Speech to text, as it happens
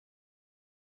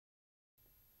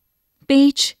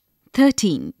Page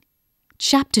 13,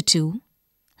 Chapter 2,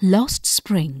 Lost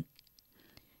Spring.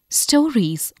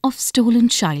 Stories of Stolen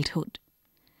Childhood.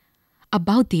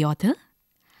 About the author.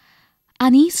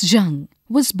 Anise Jung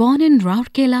was born in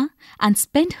Rourkela and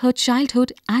spent her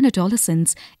childhood and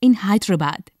adolescence in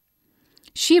Hyderabad.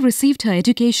 She received her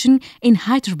education in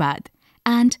Hyderabad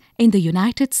and in the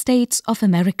United States of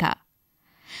America.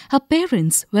 Her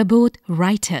parents were both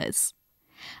writers.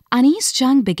 Anise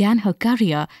Jung began her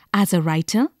career as a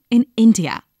writer in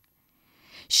India.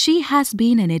 She has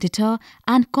been an editor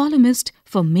and columnist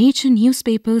for major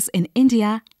newspapers in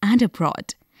India and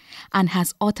abroad, and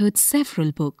has authored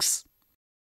several books.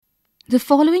 The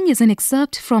following is an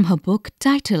excerpt from her book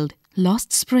titled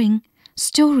Lost Spring: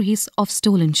 Stories of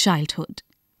Stolen Childhood.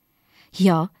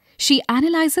 Here, she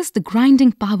analyzes the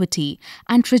grinding poverty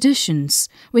and traditions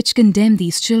which condemn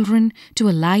these children to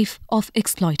a life of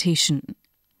exploitation.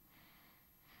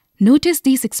 Notice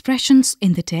these expressions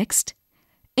in the text.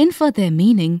 Infer their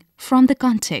meaning from the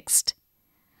context.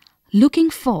 Looking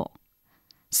for,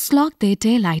 slog their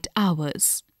daylight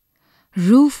hours,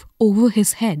 roof over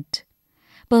his head,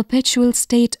 perpetual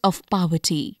state of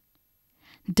poverty,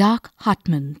 dark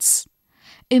hutments,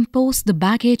 impose the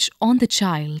baggage on the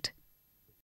child.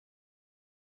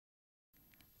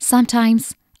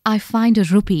 Sometimes I find a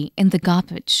rupee in the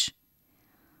garbage.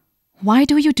 Why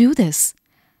do you do this?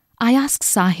 I ask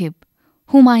Sahib,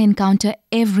 whom I encounter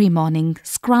every morning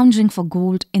scrounging for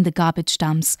gold in the garbage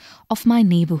dumps of my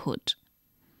neighborhood.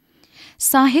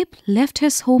 Sahib left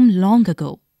his home long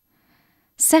ago.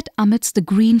 Set amidst the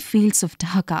green fields of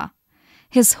Dhaka,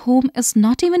 his home is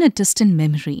not even a distant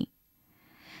memory.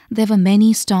 There were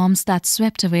many storms that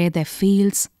swept away their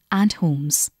fields and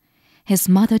homes, his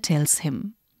mother tells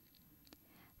him.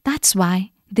 That's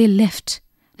why they left,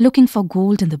 looking for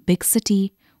gold in the big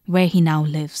city where he now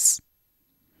lives.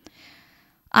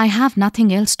 I have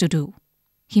nothing else to do,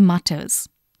 he mutters,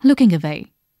 looking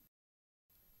away.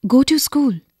 Go to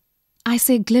school, I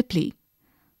say glibly,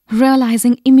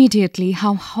 realizing immediately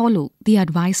how hollow the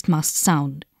advice must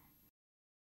sound.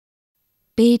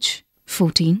 Page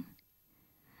 14.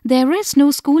 There is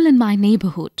no school in my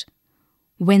neighborhood.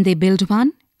 When they build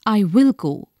one, I will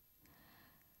go.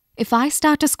 If I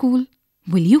start a school,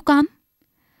 will you come?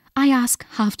 I ask,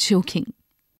 half joking.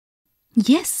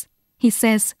 Yes, he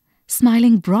says,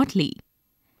 smiling broadly.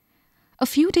 A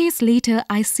few days later,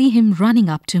 I see him running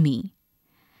up to me.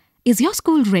 Is your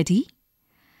school ready?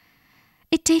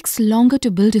 It takes longer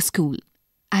to build a school,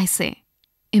 I say,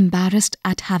 embarrassed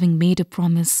at having made a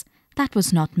promise that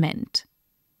was not meant.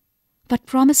 But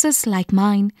promises like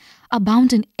mine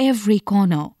abound in every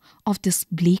corner of this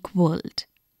bleak world.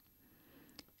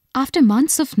 After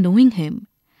months of knowing him,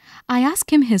 I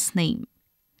ask him his name.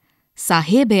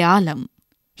 Sahib Alam,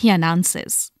 he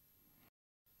announces.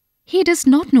 He does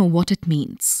not know what it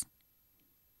means.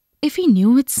 If he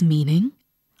knew its meaning,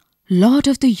 Lord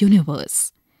of the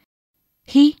Universe,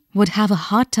 he would have a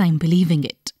hard time believing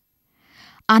it.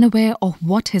 Unaware of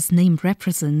what his name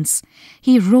represents,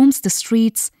 he roams the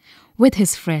streets with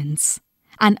his friends,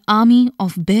 an army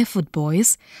of barefoot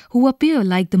boys who appear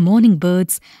like the morning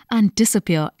birds and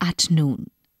disappear at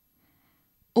noon.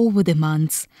 Over the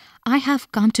months, I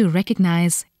have come to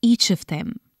recognize each of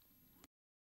them.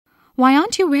 Why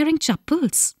aren't you wearing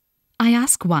chappals? I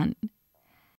ask one.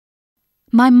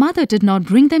 My mother did not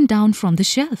bring them down from the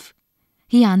shelf,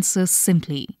 he answers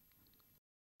simply.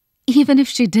 Even if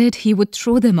she did, he would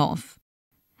throw them off,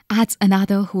 adds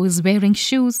another who is wearing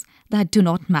shoes that do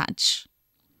not match.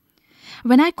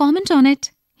 When I comment on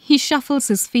it, he shuffles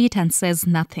his feet and says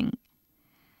nothing.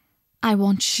 I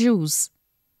want shoes,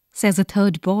 says a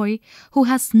third boy who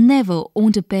has never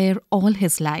owned a pair all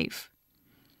his life.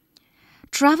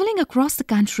 Traveling across the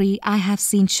country, I have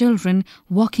seen children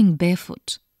walking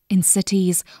barefoot in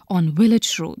cities on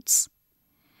village roads.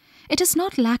 It is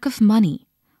not lack of money,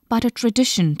 but a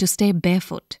tradition to stay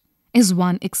barefoot, is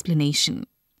one explanation.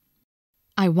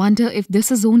 I wonder if this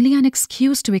is only an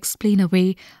excuse to explain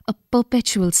away a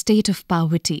perpetual state of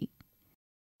poverty.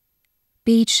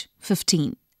 Page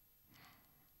 15.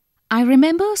 I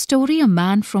remember a story a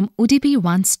man from Udupi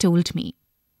once told me.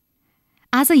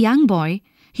 As a young boy,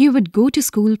 he would go to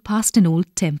school past an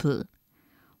old temple,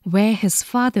 where his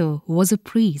father was a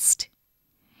priest.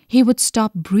 He would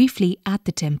stop briefly at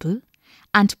the temple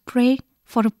and pray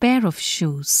for a pair of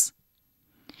shoes.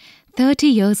 30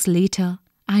 years later,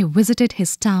 I visited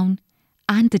his town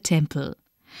and the temple,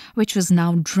 which was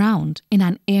now drowned in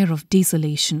an air of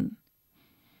desolation.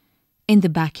 In the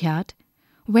backyard,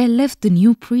 where lived the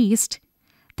new priest,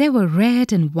 there were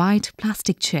red and white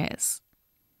plastic chairs.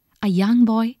 A young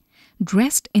boy,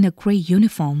 dressed in a grey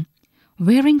uniform,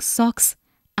 wearing socks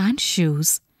and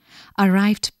shoes,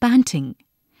 arrived panting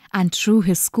and threw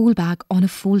his school bag on a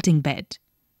folding bed.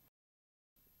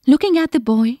 Looking at the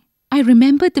boy, I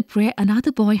remembered the prayer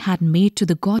another boy had made to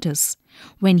the goddess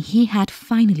when he had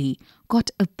finally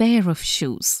got a pair of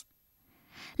shoes.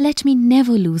 Let me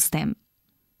never lose them.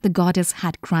 The goddess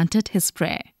had granted his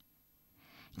prayer.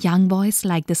 Young boys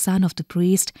like the son of the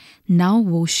priest now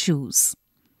wore shoes.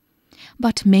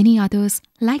 But many others,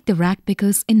 like the rag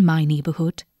pickers in my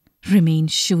neighborhood,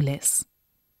 remained shoeless.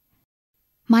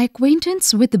 My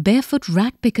acquaintance with the barefoot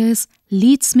rag pickers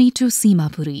leads me to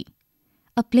Simapuri,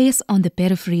 a place on the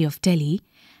periphery of Delhi,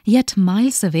 yet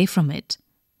miles away from it,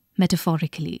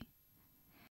 metaphorically.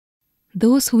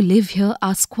 Those who live here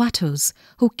are squatters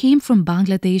who came from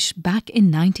Bangladesh back in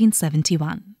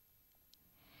 1971.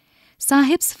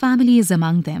 Sahib's family is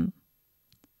among them.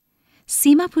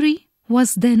 Simapuri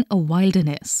was then a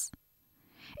wilderness.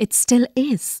 It still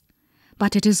is,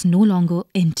 but it is no longer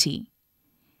empty.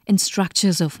 In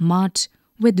structures of mud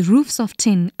with roofs of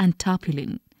tin and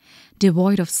tarpaulin,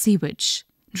 devoid of sewage,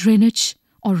 drainage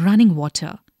or running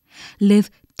water, live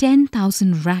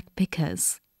 10,000 rag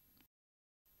pickers.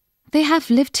 They have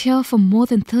lived here for more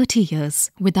than 30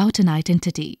 years without an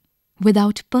identity,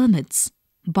 without permits,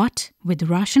 but with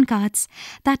ration cards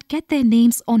that get their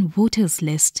names on voters'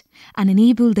 list and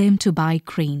enable them to buy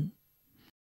grain.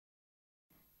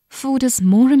 Food is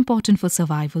more important for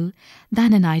survival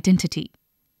than an identity.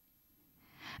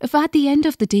 If at the end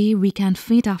of the day we can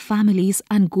feed our families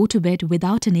and go to bed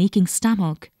without an aching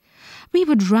stomach, we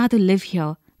would rather live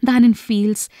here than in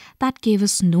fields that gave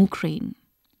us no grain.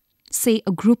 Say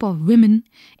a group of women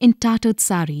in tattered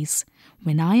saris,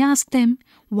 when I asked them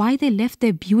why they left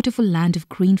their beautiful land of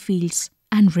green fields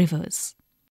and rivers.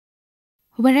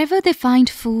 Wherever they find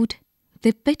food,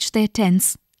 they pitch their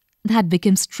tents that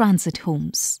becomes transit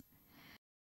homes.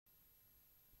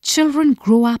 Children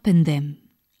grow up in them,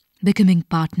 becoming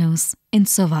partners in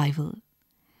survival.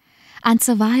 And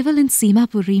survival in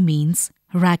Simapuri means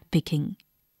rag picking.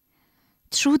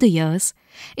 Through the years,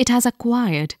 it has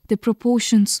acquired the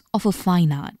proportions of a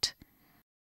fine art.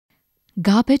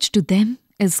 Garbage to them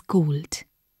is gold.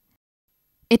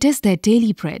 It is their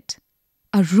daily bread,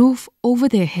 a roof over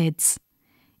their heads,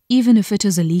 even if it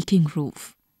is a leaking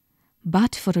roof.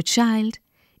 But for a child,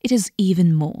 it is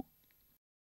even more.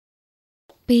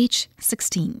 Page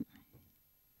 16.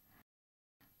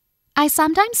 I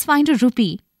sometimes find a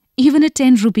rupee, even a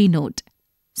 10 rupee note,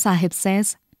 Sahib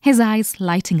says, his eyes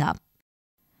lighting up.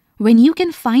 When you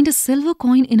can find a silver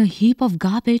coin in a heap of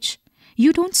garbage,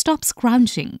 you don't stop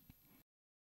scrounging.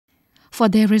 For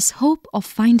there is hope of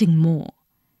finding more.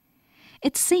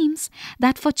 It seems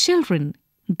that for children,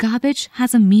 garbage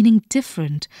has a meaning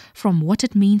different from what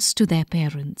it means to their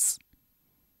parents.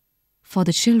 For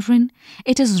the children,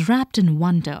 it is wrapped in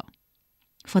wonder.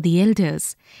 For the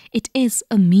elders, it is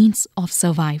a means of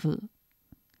survival.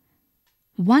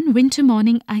 One winter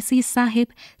morning, I see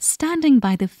Sahib standing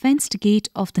by the fenced gate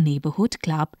of the neighborhood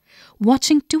club,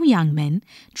 watching two young men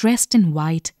dressed in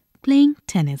white playing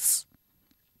tennis.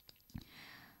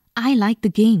 I like the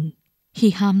game, he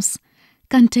hums,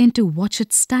 content to watch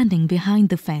it standing behind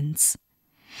the fence.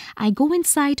 I go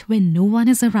inside when no one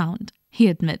is around, he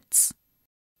admits.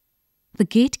 The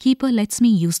gatekeeper lets me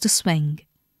use the swing.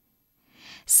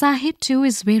 Sahib too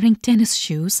is wearing tennis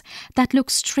shoes that look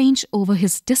strange over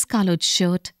his discolored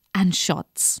shirt and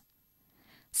shorts.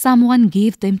 Someone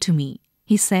gave them to me,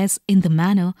 he says in the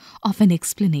manner of an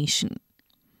explanation.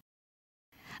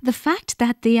 The fact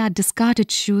that they are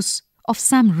discarded shoes of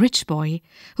some rich boy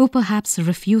who perhaps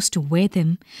refused to wear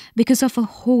them because of a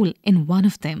hole in one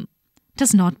of them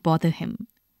does not bother him.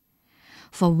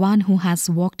 For one who has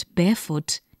walked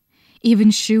barefoot,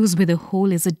 even shoes with a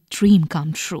hole is a dream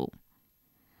come true.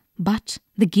 But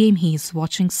the game he is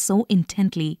watching so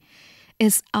intently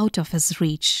is out of his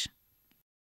reach.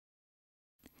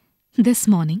 This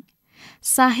morning,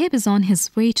 Sahib is on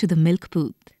his way to the milk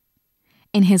booth.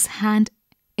 In his hand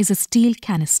is a steel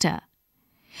canister.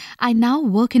 I now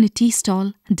work in a tea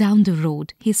stall down the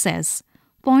road, he says,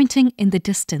 pointing in the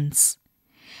distance.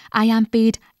 I am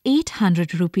paid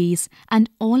 800 rupees and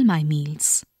all my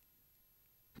meals.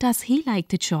 Does he like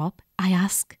the job? I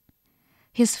ask.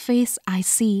 His face, I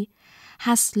see,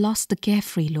 has lost the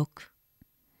carefree look.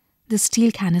 The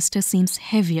steel canister seems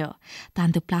heavier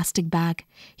than the plastic bag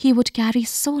he would carry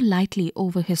so lightly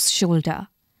over his shoulder.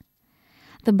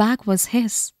 The bag was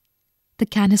his. The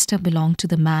canister belonged to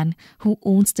the man who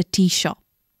owns the tea shop.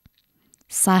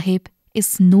 Sahib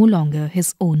is no longer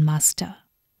his own master.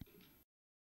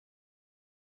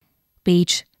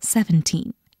 Page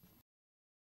 17.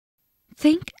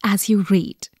 Think as you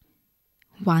read.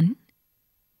 1.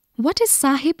 What is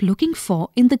Sahib looking for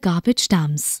in the garbage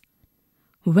dumps?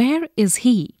 Where is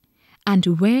he and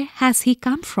where has he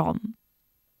come from?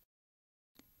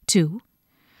 2.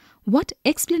 What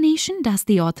explanation does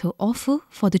the author offer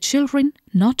for the children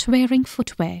not wearing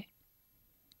footwear?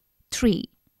 3.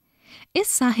 Is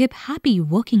Sahib happy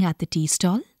working at the tea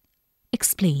stall?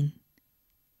 Explain.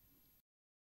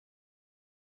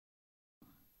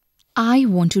 I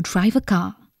want to drive a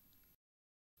car.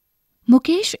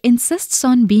 Mukesh insists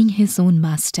on being his own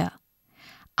master.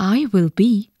 I will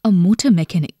be a motor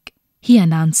mechanic, he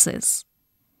announces.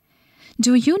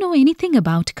 Do you know anything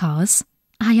about cars?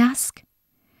 I ask.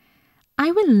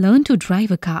 I will learn to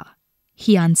drive a car,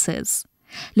 he answers,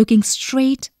 looking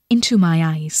straight into my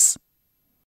eyes.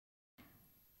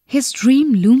 His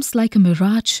dream looms like a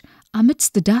mirage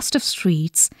amidst the dust of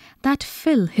streets that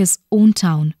fill his own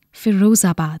town,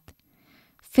 Firozabad,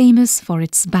 famous for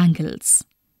its bangles.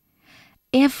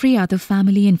 Every other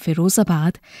family in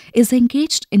Firozabad is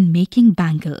engaged in making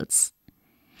bangles.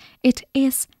 It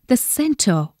is the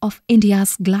center of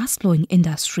India's glassblowing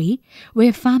industry,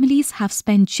 where families have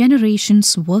spent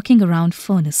generations working around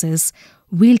furnaces,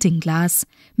 wielding glass,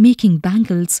 making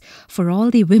bangles for all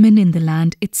the women in the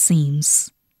land, it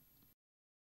seems.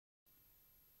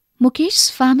 Mukesh's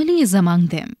family is among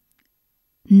them.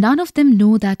 None of them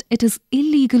know that it is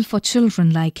illegal for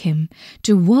children like him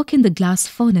to work in the glass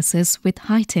furnaces with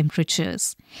high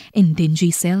temperatures, in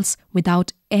dingy cells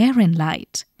without air and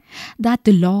light, that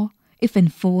the law, if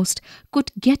enforced,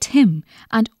 could get him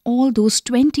and all those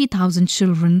 20,000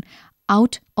 children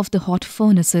out of the hot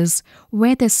furnaces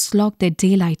where they slog their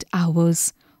daylight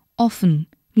hours, often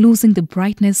losing the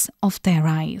brightness of their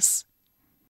eyes.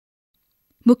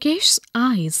 Mukesh's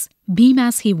eyes beam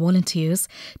as he volunteers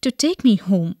to take me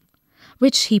home,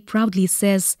 which he proudly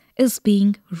says is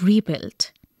being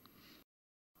rebuilt.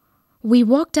 We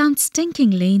walk down stinking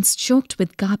lanes choked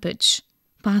with garbage,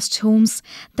 past homes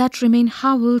that remain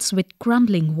hovels with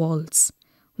crumbling walls,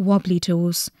 wobbly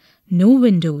doors, no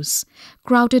windows,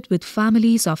 crowded with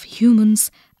families of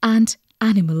humans and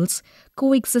animals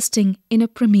coexisting in a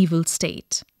primeval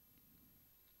state.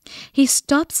 He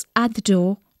stops at the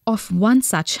door of one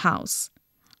such house,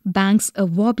 bangs a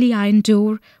wobbly iron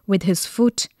door with his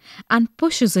foot and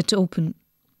pushes it open.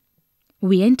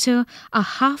 We enter a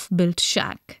half-built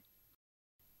shack.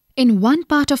 In one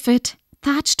part of it,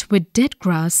 thatched with dead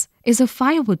grass, is a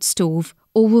firewood stove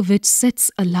over which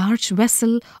sits a large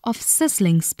vessel of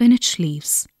sizzling spinach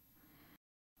leaves.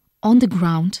 On the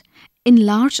ground, in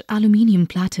large aluminium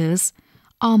platters,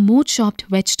 are more chopped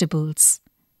vegetables.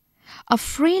 A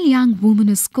frail young woman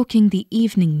is cooking the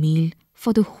evening meal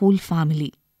for the whole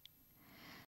family.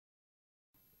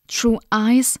 Through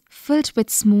eyes filled with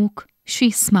smoke, she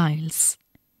smiles.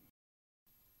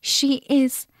 She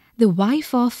is the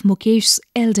wife of Mukesh's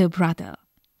elder brother.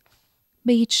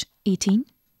 Page 18.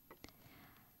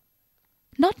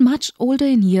 Not much older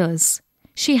in years,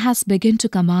 she has begun to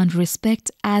command respect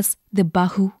as the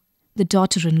Bahu, the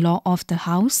daughter-in-law of the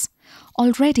house,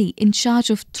 already in charge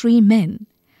of 3 men,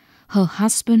 her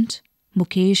husband,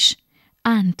 Mukesh,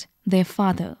 and their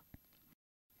father.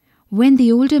 When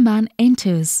the older man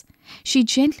enters, she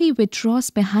gently withdraws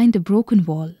behind the broken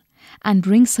wall and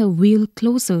brings her veil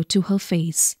closer to her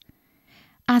face.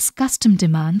 As custom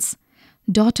demands,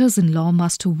 daughters-in-law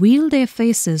must veil their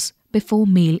faces before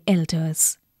male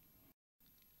elders.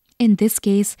 In this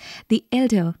case, the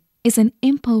elder is an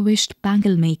impoverished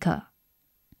bangle maker.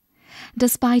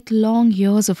 Despite long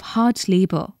years of hard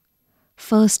labor,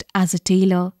 first as a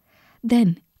tailor,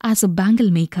 then as a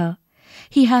bangle maker,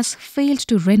 he has failed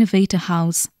to renovate a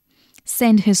house,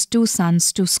 send his 2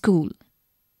 sons to school.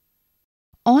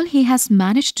 All he has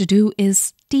managed to do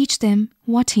is teach them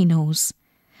what he knows,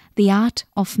 the art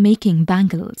of making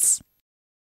bangles.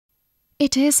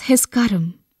 It is his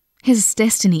karam, his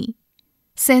destiny,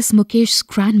 says Mukesh's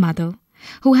grandmother,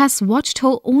 who has watched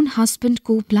her own husband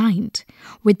go blind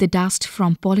with the dust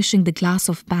from polishing the glass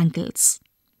of bangles.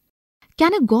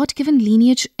 Can a God-given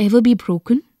lineage ever be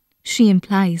broken? She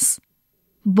implies.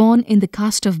 Born in the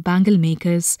caste of bangle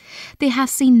makers, they have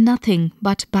seen nothing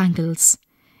but bangles.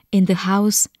 In the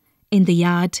house, in the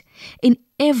yard, in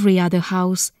every other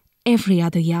house, every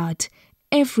other yard,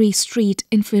 every street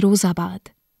in Firozabad.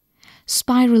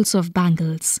 Spirals of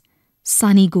bangles,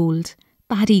 sunny gold,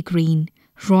 paddy green,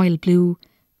 royal blue,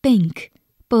 pink,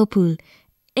 purple,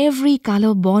 every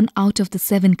color born out of the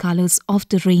 7 colors of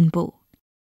the rainbow.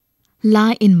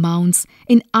 Lie in mounds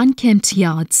in unkempt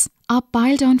yards, are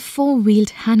piled on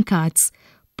 4-wheeled handcarts,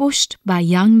 pushed by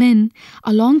young men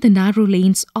along the narrow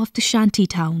lanes of the shanty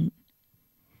town.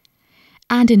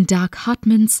 And in dark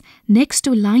hutments, next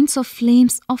to lines of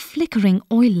flames of flickering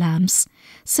oil lamps,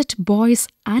 sit boys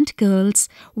and girls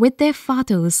with their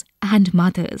fathers and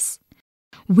mothers,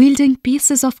 wielding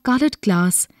pieces of coloured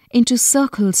glass into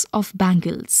circles of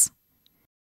bangles.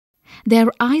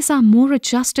 Their eyes are more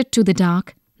adjusted to the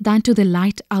dark than to the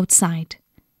light outside.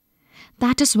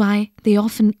 That is why they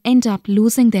often end up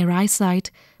losing their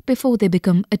eyesight before they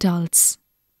become adults.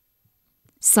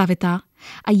 Savita,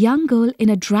 a young girl in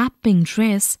a drab pink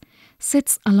dress,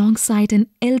 sits alongside an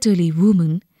elderly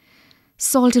woman,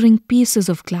 soldering pieces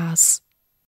of glass.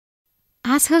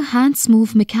 As her hands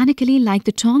move mechanically like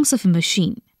the tongs of a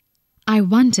machine, I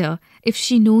wonder if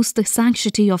she knows the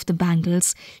sanctity of the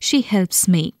bangles she helps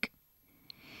make.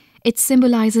 It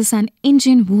symbolizes an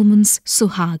Indian woman's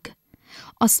suhag,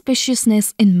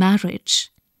 auspiciousness in marriage.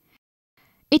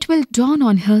 It will dawn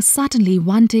on her suddenly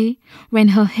one day when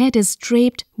her head is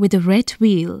draped with a red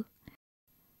veil,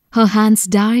 her hands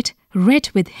dyed red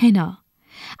with henna,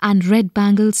 and red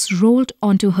bangles rolled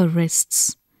onto her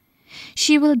wrists.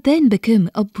 She will then become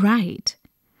a bride,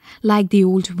 like the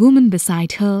old woman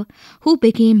beside her who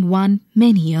became one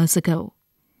many years ago.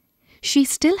 She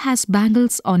still has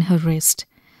bangles on her wrist,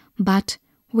 but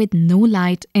with no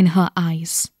light in her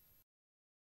eyes.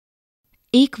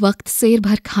 एक वक्त शेर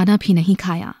भर खाना भी नहीं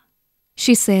खाया,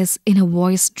 she says in a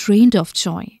voice drained of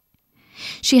joy.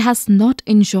 She has not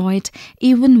enjoyed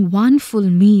even one full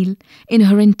meal in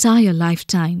her entire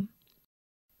lifetime.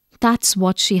 That's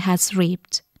what she has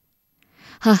raped.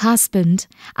 Her husband,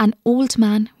 an old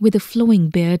man with a flowing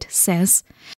beard, says,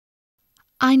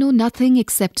 I know nothing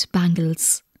except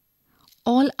bangles.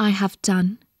 All I have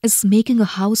done is making a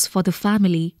house for the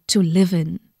family to live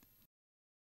in.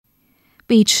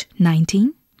 Page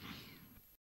 19.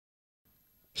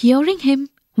 Hearing him,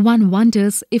 one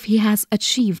wonders if he has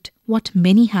achieved what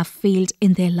many have failed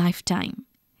in their lifetime.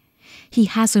 He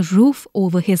has a roof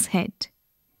over his head.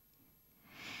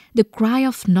 The cry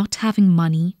of not having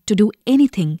money to do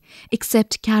anything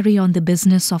except carry on the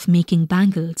business of making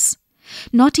bangles,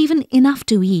 not even enough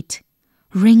to eat,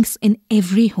 rings in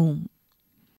every home.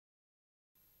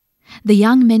 The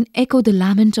young men echo the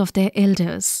lament of their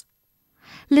elders.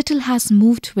 Little has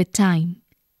moved with time,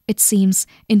 it seems,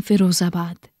 in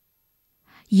Firozabad.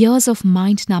 Years of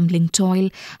mind-numbing toil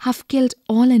have killed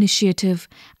all initiative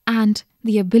and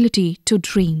the ability to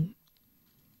dream.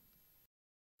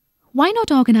 Why not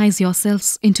organize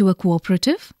yourselves into a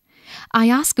cooperative? I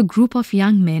ask a group of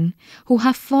young men who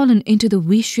have fallen into the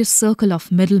vicious circle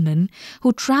of middlemen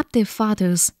who trap their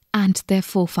fathers and their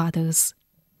forefathers.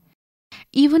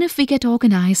 Even if we get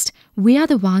organized, we are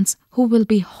the ones who will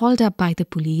be hauled up by the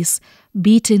police,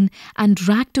 beaten and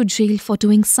dragged to jail for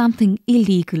doing something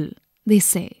illegal, they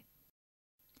say.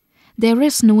 There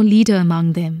is no leader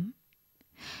among them.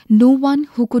 No one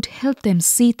who could help them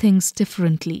see things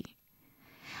differently.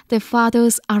 Their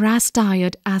fathers are as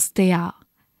tired as they are.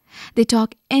 They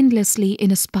talk endlessly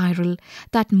in a spiral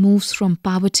that moves from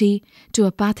poverty to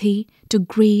apathy to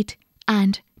greed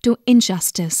and to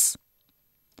injustice.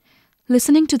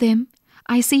 Listening to them,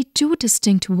 I see two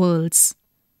distinct worlds.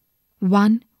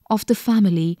 One of the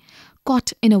family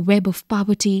caught in a web of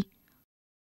poverty,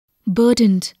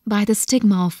 burdened by the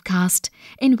stigma of caste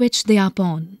in which they are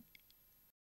born.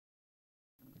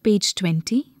 Page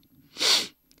 20.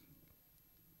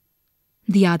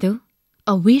 The other,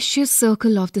 a vicious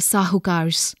circle of the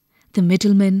sahukars, the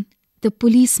middlemen, the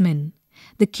policemen,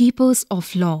 the keepers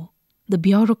of law, the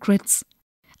bureaucrats,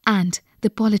 and the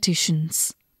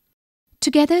politicians.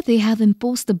 Together they have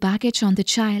imposed the baggage on the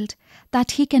child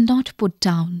that he cannot put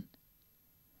down.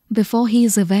 Before he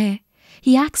is aware,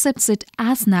 he accepts it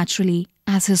as naturally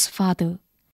as his father.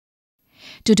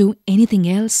 To do anything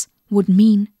else would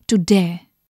mean to dare.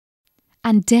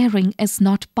 And daring is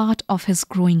not part of his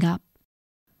growing up.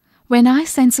 When I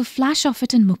sense a flash of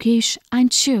it in Mukesh, I'm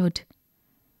cheered.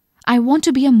 I want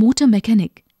to be a motor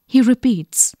mechanic, he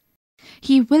repeats.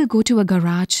 He will go to a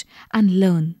garage and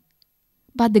learn.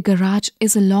 But the garage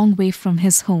is a long way from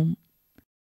his home.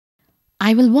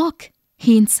 I will walk,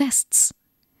 he insists.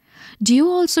 Do you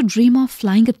also dream of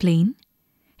flying a plane?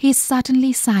 He is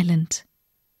suddenly silent.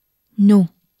 No,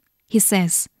 he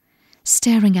says,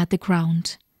 staring at the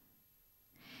ground.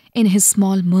 In his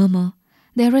small murmur,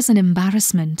 there is an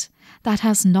embarrassment that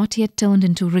has not yet turned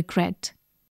into regret.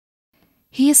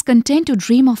 He is content to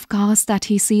dream of cars that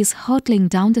he sees hurtling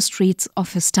down the streets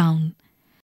of his town.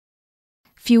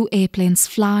 Few airplanes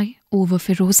fly over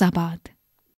Firozabad.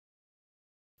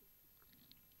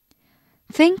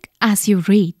 Think as you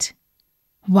read.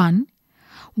 1.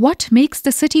 What makes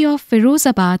the city of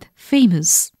Firozabad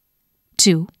famous?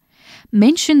 2.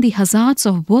 Mention the hazards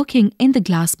of working in the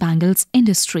glass bangles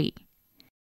industry.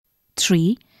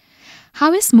 3.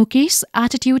 How is Mukesh's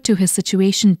attitude to his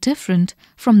situation different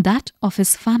from that of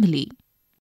his family?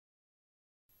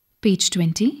 Page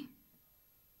 20.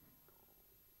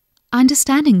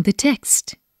 Understanding the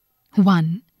text.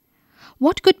 1.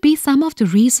 What could be some of the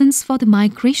reasons for the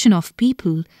migration of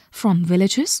people from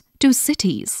villages to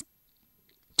cities?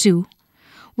 2.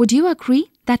 Would you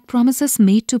agree that promises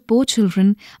made to poor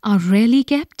children are rarely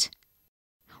kept?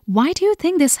 Why do you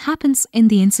think this happens in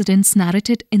the incidents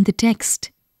narrated in the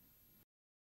text?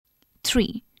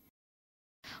 3.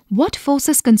 What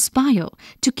forces conspire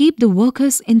to keep the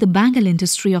workers in the bangle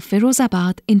industry of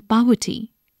Firozabad in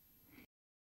poverty?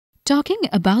 Talking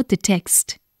about the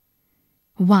text.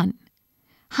 1.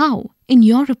 How, in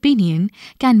your opinion,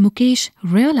 can Mukesh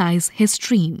realize his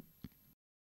dream?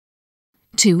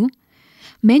 2.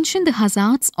 Mention the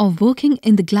hazards of working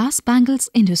in the glass bangles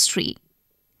industry.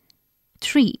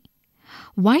 3.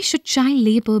 Why should child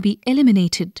labour be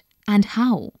eliminated and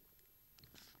how?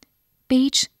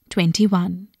 Page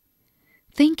 21.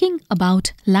 Thinking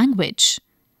about language.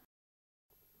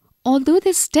 Although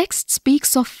this text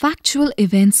speaks of factual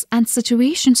events and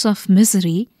situations of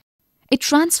misery, it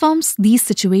transforms these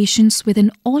situations with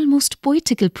an almost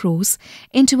poetical prose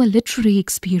into a literary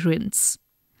experience.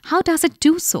 How does it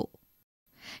do so?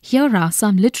 Here are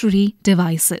some literary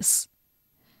devices.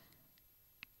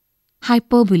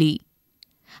 Hyperbole.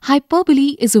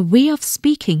 Hyperbole is a way of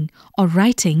speaking or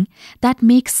writing that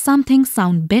makes something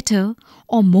sound better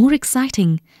or more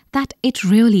exciting than it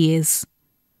really is.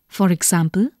 For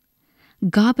example,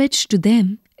 garbage to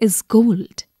them is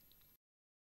gold.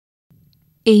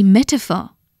 A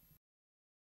metaphor.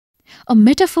 A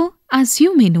metaphor, as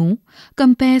you may know,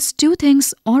 compares two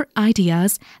things or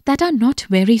ideas that are not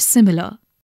very similar.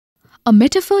 A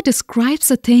metaphor describes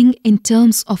a thing in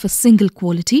terms of a single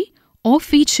quality or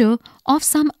feature of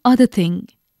some other thing.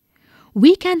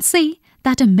 We can say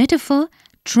that a metaphor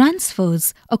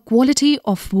transfers a quality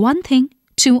of one thing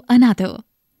to another.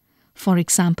 For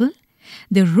example,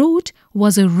 the road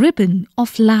was a ribbon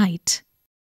of light.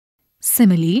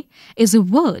 Simile is a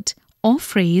word or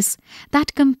phrase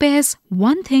that compares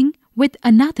one thing with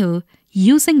another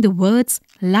using the words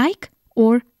like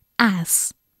or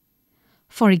as.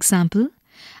 For example,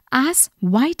 as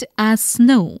white as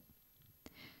snow.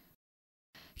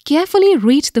 Carefully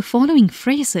read the following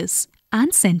phrases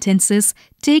and sentences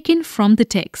taken from the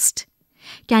text.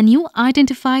 Can you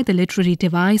identify the literary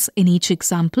device in each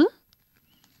example?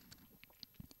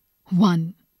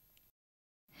 1.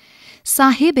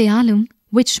 Sahib-e-Alam,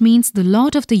 which means the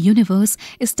Lord of the Universe,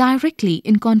 is directly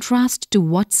in contrast to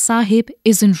what Sahib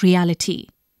is in reality.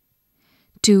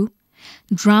 2.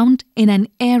 Drowned in an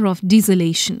air of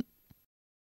desolation.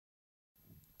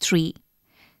 3.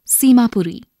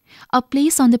 Simapuri, a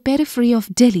place on the periphery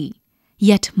of Delhi,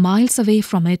 yet miles away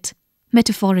from it,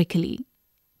 metaphorically.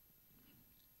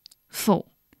 4.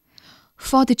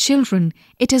 For the children,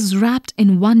 it is wrapped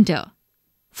in wonder.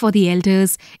 For the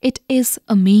elders, it is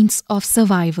a means of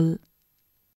survival.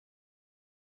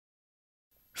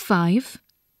 5.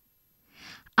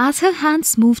 As her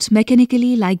hands moved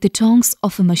mechanically like the tongs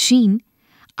of a machine,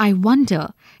 I wonder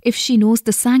if she knows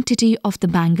the sanctity of the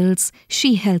bangles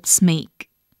she helps make.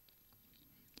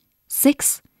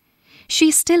 6.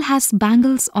 She still has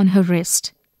bangles on her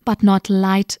wrist, but not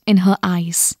light in her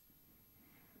eyes.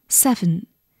 7.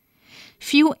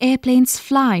 Few airplanes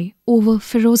fly over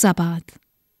Firozabad.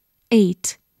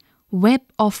 8. Web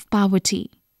of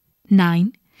poverty.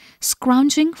 9.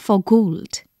 Scrounging for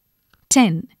gold.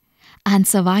 10. And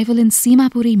survival in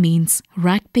Simapuri means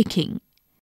rag picking.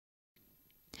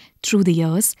 Through the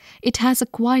years, it has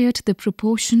acquired the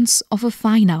proportions of a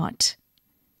fine art.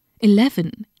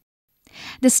 11.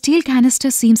 The steel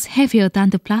canister seems heavier than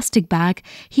the plastic bag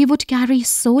he would carry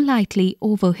so lightly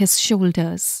over his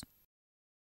shoulders.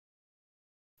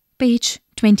 Page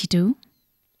 22.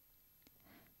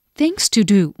 Things to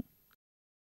do.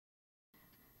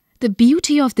 The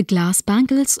beauty of the glass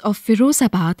bangles of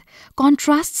Firozabad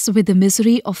contrasts with the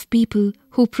misery of people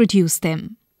who produce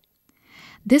them.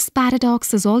 This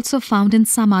paradox is also found in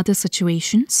some other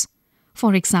situations.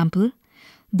 For example,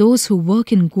 those who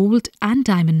work in gold and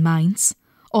diamond mines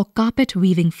or carpet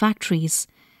weaving factories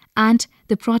and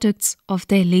the products of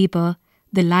their labor,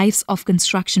 the lives of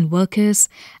construction workers,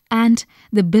 and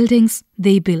the buildings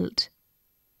they build.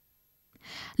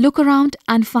 Look around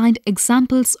and find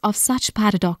examples of such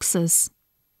paradoxes.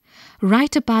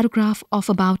 Write a paragraph of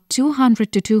about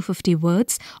 200 to 250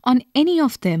 words on any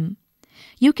of them.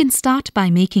 You can start by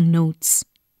making notes.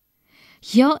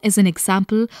 Here is an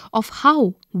example of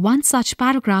how one such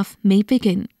paragraph may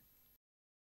begin.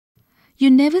 You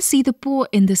never see the poor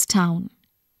in this town.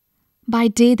 By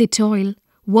day they toil,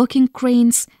 working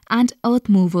cranes and earth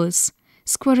movers,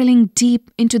 squirreling deep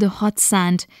into the hot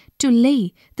sand to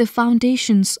lay the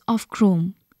foundations of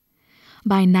Chrome.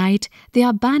 By night they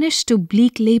are banished to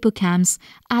bleak labor camps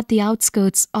at the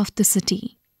outskirts of the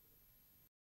city.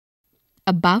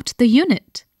 About the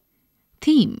unit.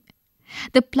 Theme: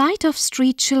 the plight of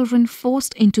street children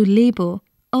forced into labor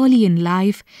early in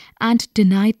life and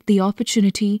denied the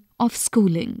opportunity of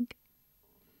schooling.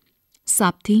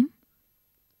 Subtheme: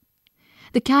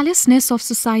 the callousness of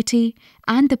society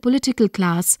and the political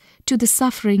class to the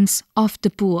sufferings of the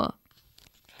poor.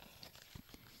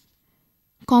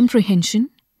 Comprehension: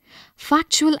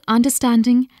 factual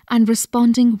understanding and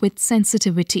responding with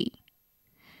sensitivity.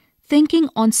 Thinking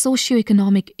on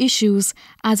socio-economic issues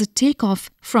as a takeoff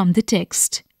from the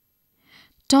text.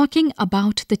 Talking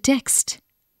about the text.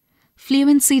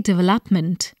 Fluency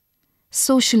development.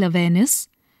 Social awareness.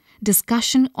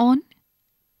 Discussion on.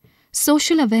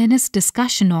 Social awareness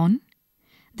discussion on.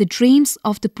 The dreams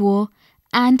of the poor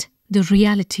and the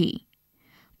reality.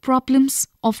 Problems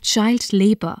of child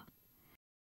labor.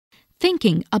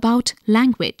 Thinking about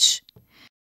language.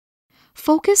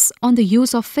 Focus on the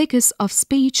use of figures of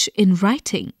speech in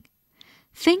writing.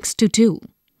 Things to do.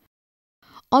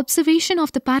 Observation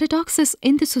of the paradoxes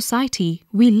in the society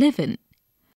we live in.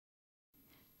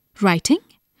 Writing,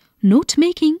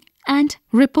 note-making and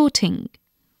reporting.